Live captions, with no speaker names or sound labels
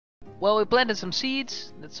Well, we planted some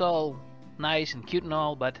seeds. That's all nice and cute and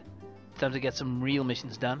all, but it's time to get some real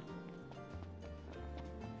missions done.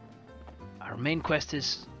 Our main quest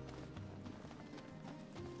is,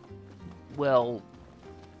 well,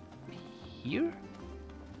 here?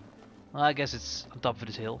 Well, I guess it's on top of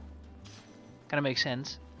this hill. Kinda makes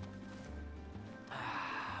sense.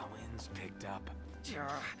 Wind's picked up.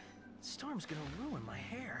 Storm's gonna ruin my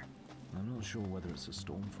hair. I'm not sure whether it's a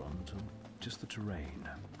storm front or just the terrain.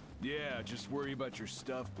 Yeah, just worry about your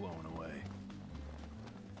stuff blowing away.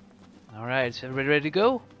 Alright, is everybody ready to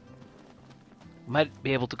go? We might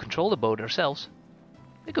be able to control the boat ourselves.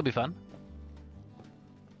 It could be fun.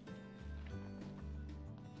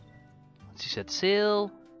 She set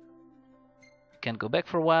sail. Can't go back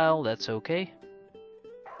for a while, that's okay.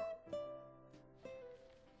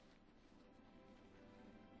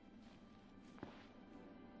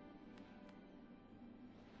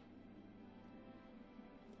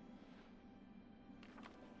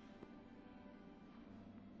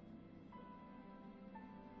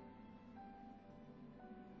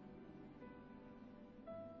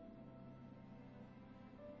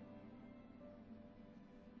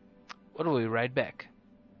 What do we ride back?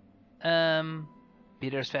 Be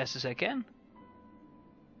there as fast as I can.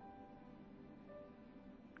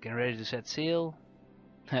 Getting ready to set sail.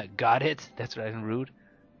 Got it. That's right and rude.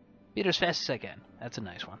 Be there as fast as I can. That's a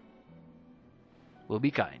nice one. We'll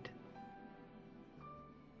be kind.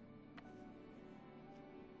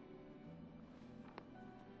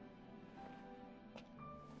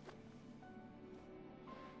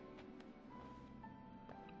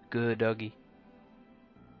 Good doggy.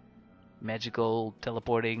 Magical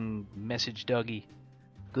teleporting message doggy.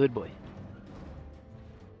 Good boy.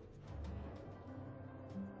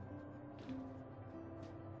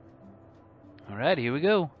 Alright, here we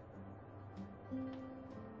go.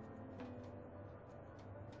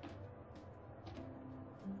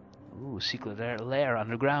 Ooh, secret lair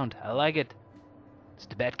underground. I like it. It's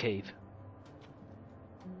the Bat Cave.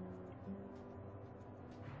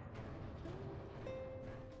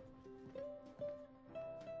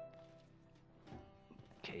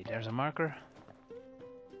 Okay, there's a marker.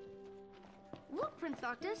 Look, Prince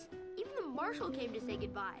Noctis, even the marshal came to say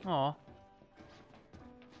goodbye. Aw.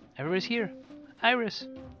 Everybody's here. Iris.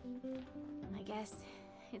 I guess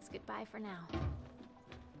it's goodbye for now.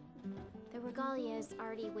 The regalia is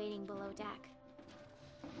already waiting below deck.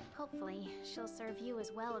 Hopefully, she'll serve you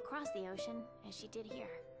as well across the ocean as she did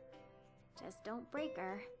here. Just don't break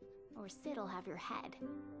her, or Sid'll have your head.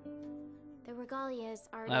 The regalia is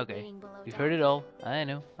already waiting below deck. You've heard it all. I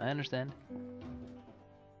know. I understand.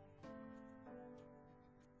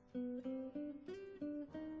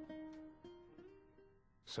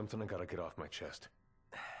 Something I gotta get off my chest.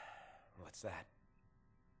 What's that?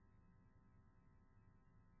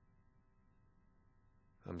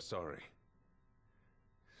 I'm sorry.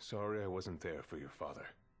 Sorry I wasn't there for your father.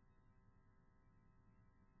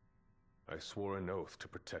 I swore an oath to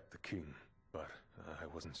protect the king, but I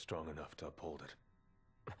wasn't strong enough to uphold it.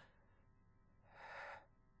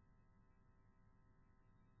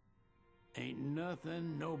 Ain't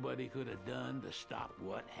nothing nobody could have done to stop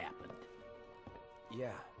what happened.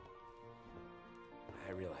 Yeah.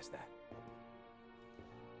 I realize that.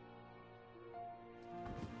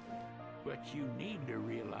 But you need to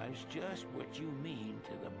realize just what you mean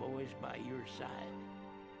to the boys by your side.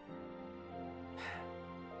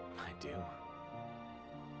 I do.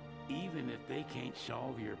 Even if they can't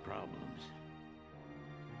solve your problems,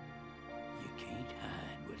 you can't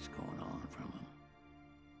hide what's going on from them.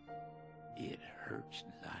 It hurts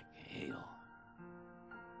like hell.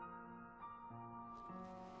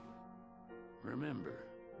 Remember,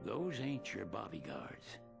 those ain't your bodyguards.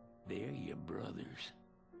 They're your brothers.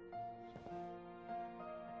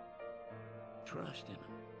 Trust in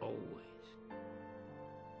them, always.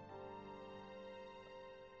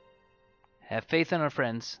 Have faith in our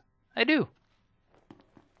friends. I do.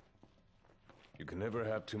 You can never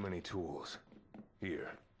have too many tools.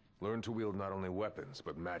 Here, learn to wield not only weapons,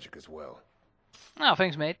 but magic as well. Oh,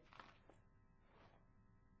 thanks, mate.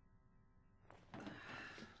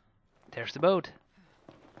 There's the boat.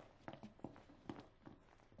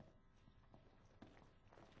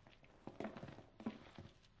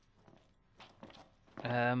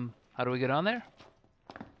 How do we get on there?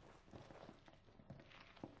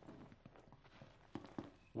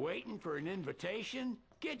 Waiting for an invitation?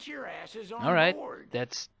 Get your asses on All right, board.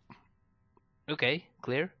 that's okay.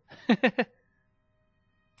 Clear.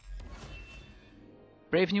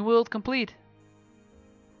 Brave New World complete.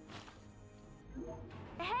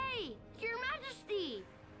 Hey, Your Majesty!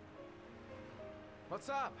 What's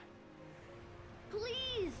up?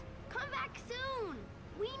 Please, come back soon!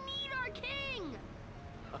 We need our king!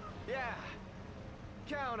 Yeah.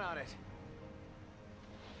 Count on it.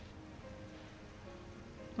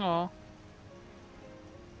 Aw.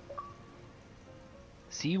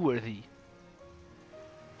 Seaworthy.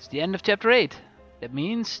 It's the end of chapter 8. That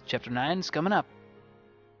means chapter 9 is coming up.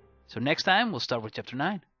 So next time we'll start with chapter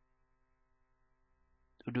 9.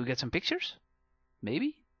 Do we get some pictures?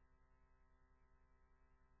 Maybe?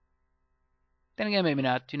 Then again, maybe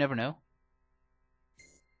not. You never know.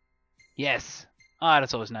 Yes. Ah,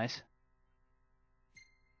 that's always nice.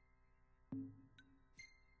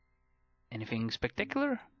 Anything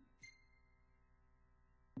spectacular?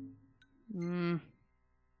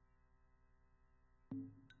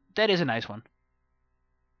 That is a nice one.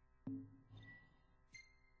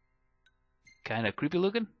 Kinda creepy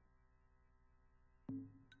looking.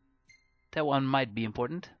 That one might be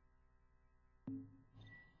important.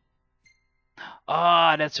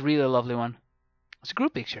 Ah, that's a really lovely one. It's a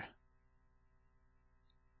group picture.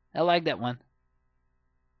 I like that one.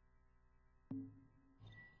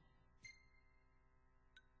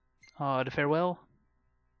 Oh, the farewell.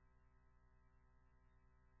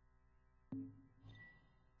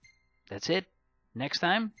 That's it. Next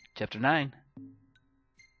time, chapter 9.